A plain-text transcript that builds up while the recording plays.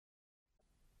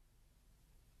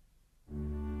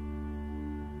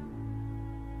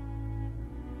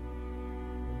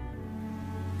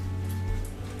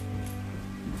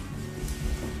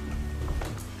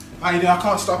I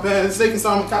can't stop taking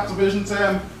Salmon Capital Visions.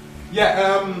 I'll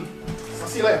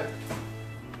see you later.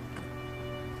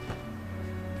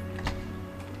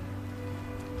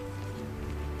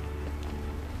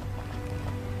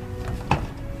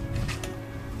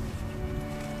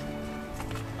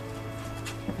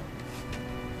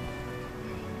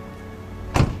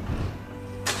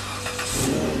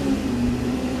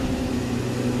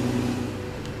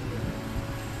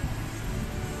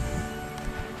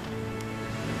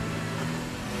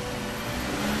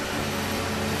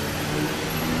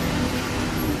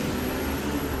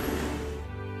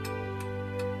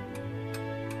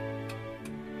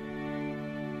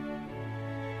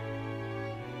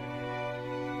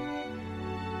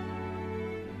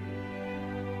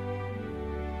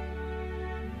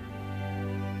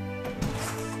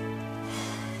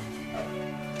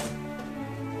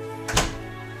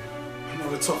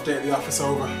 A tough day at the office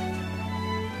over.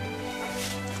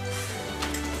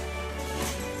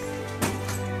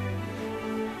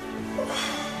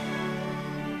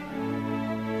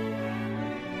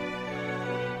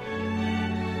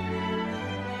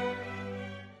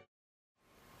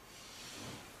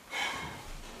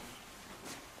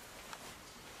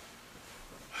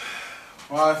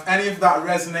 Well, if any of that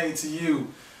resonated to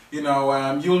you,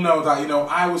 you'll know that,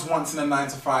 I was once in a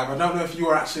 9-to-5. I don't know if you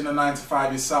were actually in a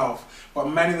 9-to-5 yourself, but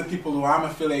many of the people who I'm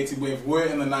affiliated with were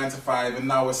in the 9-to-5 and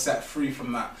now we're set free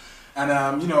from that. And,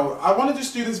 I want to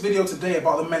just do this video today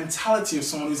about the mentality of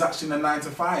someone who's actually in a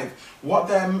 9-to-5. What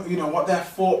their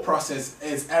thought process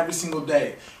is every single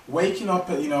day. Waking up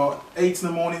at, 8 in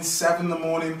the morning, 7 in the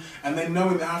morning, and they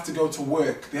know they have to go to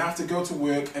work. They have to go to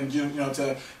work and,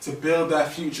 to build their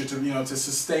future, to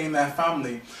sustain their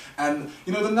family. And,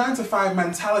 the 9-to-5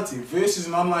 mentality versus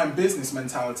an online business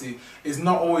mentality is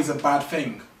not always a bad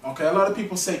thing. Okay, a lot of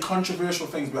people say controversial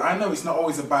things, but I know it's not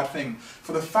always a bad thing.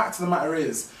 For the fact of the matter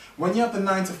is, when you have the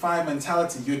 9-to-5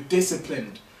 mentality, you're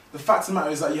disciplined. The fact of the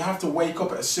matter is that you have to wake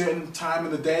up at a certain time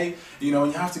of the day, and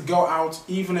you have to go out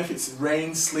even if it's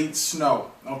rain, sleet,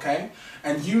 snow, okay?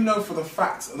 And for the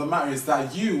fact of the matter is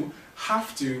that you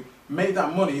have to make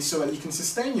that money so that you can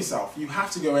sustain yourself. You have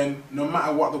to go in no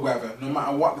matter what the weather, no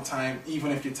matter what the time,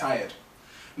 even if you're tired.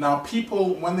 Now,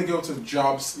 people, when they go to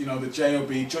jobs, the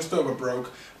JOB, just over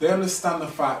broke, they understand the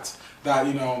fact that,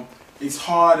 it's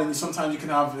hard and sometimes you can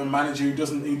have a manager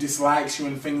who dislikes you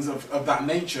and things of that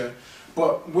nature.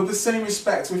 But with the same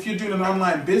respect, if you're doing an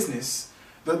online business,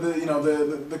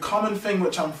 the common thing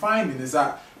which I'm finding is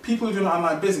that people who do an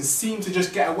online business seem to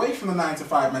just get away from the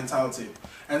 9-to-5 mentality.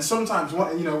 And sometimes,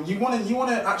 you want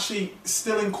to actually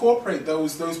still incorporate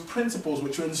those principles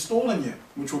which were installed in you,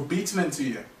 which were beaten into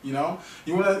you. You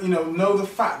want to know the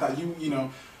fact that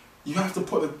you have to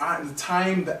put the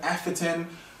time, the effort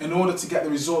in order to get the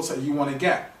results that you want to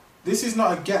get. This is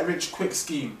not a get-rich-quick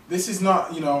scheme. This is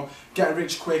not, get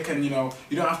rich quick and, you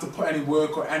don't have to put any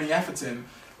work or any effort in.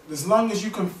 As long as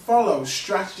you can follow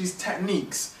strategies,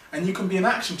 techniques, and you can be an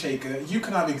action taker, you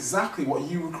can have exactly what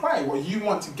you require, what you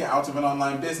want to get out of an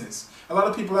online business. A lot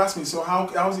of people ask me, so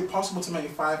how is it possible to make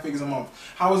 5 figures a month?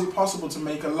 How is it possible to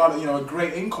make a lot of, a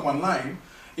great income online?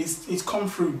 It's come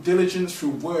through diligence,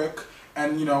 through work,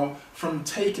 and, from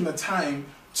taking the time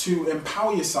to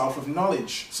empower yourself with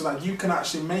knowledge so that you can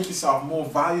actually make yourself more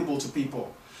valuable to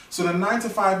people. So the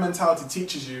 9-to-5 mentality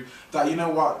teaches you that,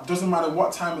 doesn't matter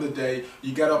what time of the day,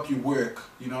 you get up, you work.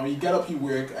 You get up, you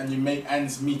work, and you make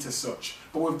ends meet as such.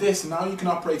 But with this, now you can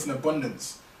operate in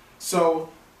abundance. So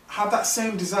have that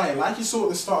same desire, like you saw at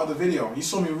the start of the video. You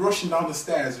saw me rushing down the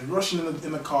stairs, rushing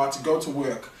in the car to go to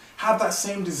work. Have that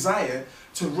same desire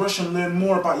to rush and learn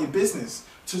more about your business.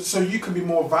 So you can be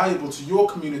more valuable to your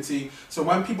community, so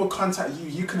when people contact you,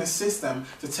 you can assist them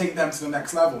to take them to the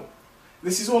next level.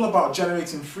 This is all about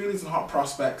generating free leads and hot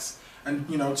prospects and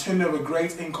turning over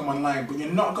great income online, but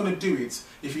you're not going to do it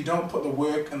if you don't put the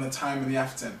work and the time and the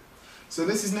effort in. So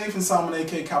this is Nathan Salmon,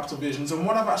 aka Capital Visions, and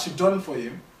what I've actually done for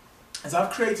you is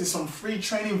I've created some free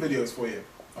training videos for you.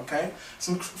 Okay,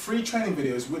 some free training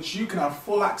videos which you can have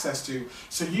full access to,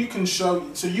 so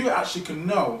you actually can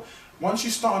know once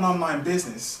you start an online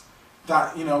business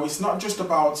that it's not just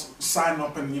about signing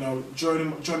up and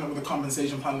joining up with a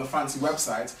compensation plan and a fancy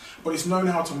website, but it's knowing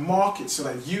how to market so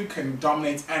that you can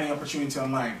dominate any opportunity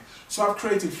online. So I've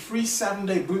created free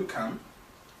 7-day bootcamp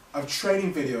of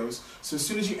training videos, so as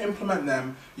soon as you implement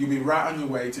them, you'll be right on your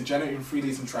way to generating free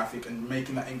leads and traffic and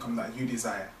making that income that you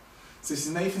desire. So this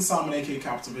is Nathan Salmon, aka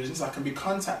Capital Visions. I can be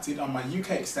contacted on my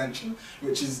UK extension,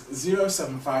 which is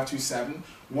 07527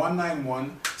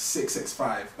 191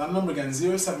 665. That number again,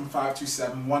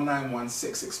 07527 191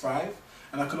 665.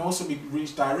 And I can also be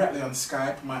reached directly on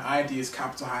Skype. My ID is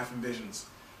Capital-Visions.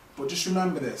 But just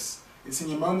remember this, it's in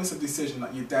your moments of decision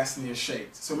that your destiny is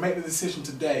shaped. So make the decision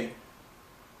today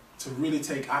to really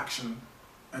take action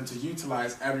and to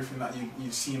utilize everything that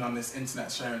you've seen on this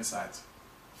internet sharing site.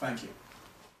 Thank you.